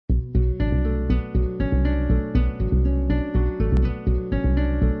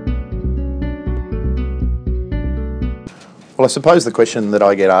Well, I suppose the question that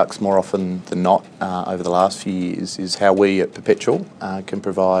I get asked more often than not over the last few years is how we at Perpetual can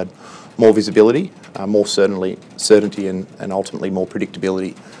provide more visibility, more certainty and ultimately more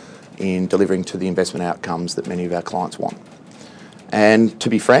predictability in delivering to the investment outcomes that many of our clients want. And to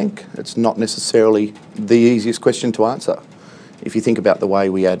be frank, it's not necessarily the easiest question to answer. If you think about the way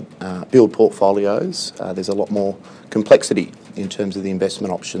we build portfolios, there's a lot more complexity in terms of the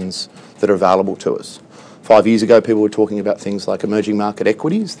investment options that are available to us. 5 years ago, people were talking about things like emerging market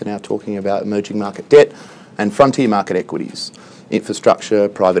equities. They're now talking about emerging market debt and frontier market equities, infrastructure,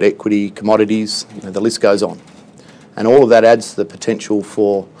 private equity, commodities, the list goes on. And all of that adds the potential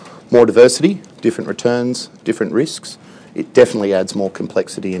for more diversity, different returns, different risks. It definitely adds more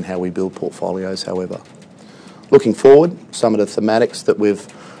complexity in how we build portfolios, however. Looking forward, some of the thematics that we've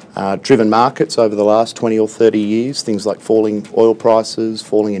driven markets over the last 20 or 30 years, things like falling oil prices,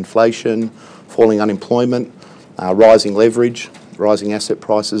 falling inflation, falling unemployment, rising leverage, rising asset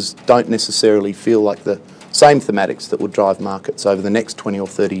prices, don't necessarily feel like the same thematics that will drive markets over the next 20 or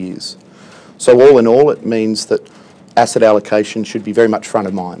 30 years. So all in all, it means that asset allocation should be very much front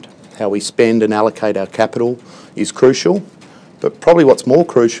of mind. How we spend and allocate our capital is crucial, but probably what's more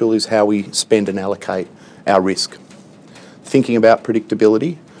crucial is how we spend and allocate our risk. Thinking about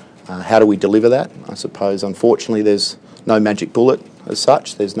predictability, how do we deliver that? I suppose, unfortunately, there's no magic bullet as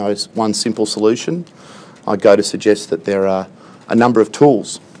such. There's no one simple solution. I'd go to suggest that there are a number of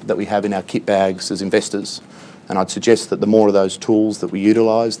tools that we have in our kit bags as investors, and I'd suggest that the more of those tools that we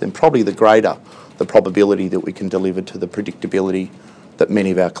utilise, then probably the greater the probability that we can deliver to the predictability that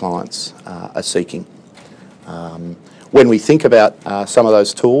many of our clients are seeking. When we think about some of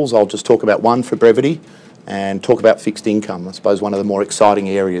those tools, I'll just talk about one for brevity and talk about fixed income, I suppose one of the more exciting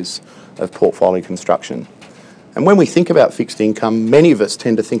areas of portfolio construction. And when we think about fixed income, many of us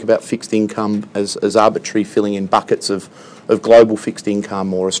tend to think about fixed income as arbitrary filling in buckets of global fixed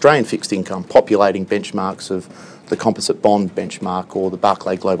income or Australian fixed income, populating benchmarks of the composite bond benchmark or the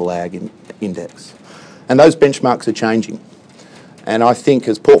Barclay Global Ag Index. And those benchmarks are changing. And I think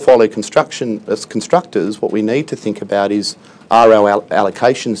as portfolio constructors, what we need to think about is, are our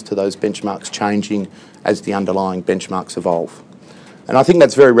allocations to those benchmarks changing as the underlying benchmarks evolve? And I think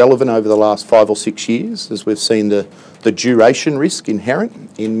that's very relevant over the last 5 or 6 years, as we've seen the duration risk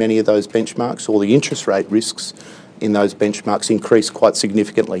inherent in many of those benchmarks, or the interest rate risks in those benchmarks increase quite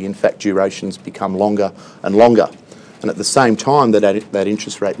significantly. In fact, durations become longer and longer. And at the same time that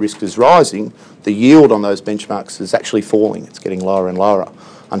interest rate risk is rising, the yield on those benchmarks is actually falling. It's getting lower and lower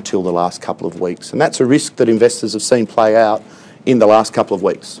until the last couple of weeks. And that's a risk that investors have seen play out in the last couple of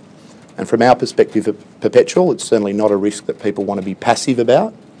weeks. And from our perspective at Perpetual, it's certainly not a risk that people want to be passive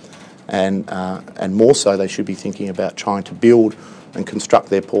about. And more so, they should be thinking about trying to build and construct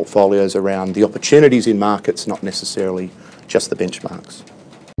their portfolios around the opportunities in markets, not necessarily just the benchmarks.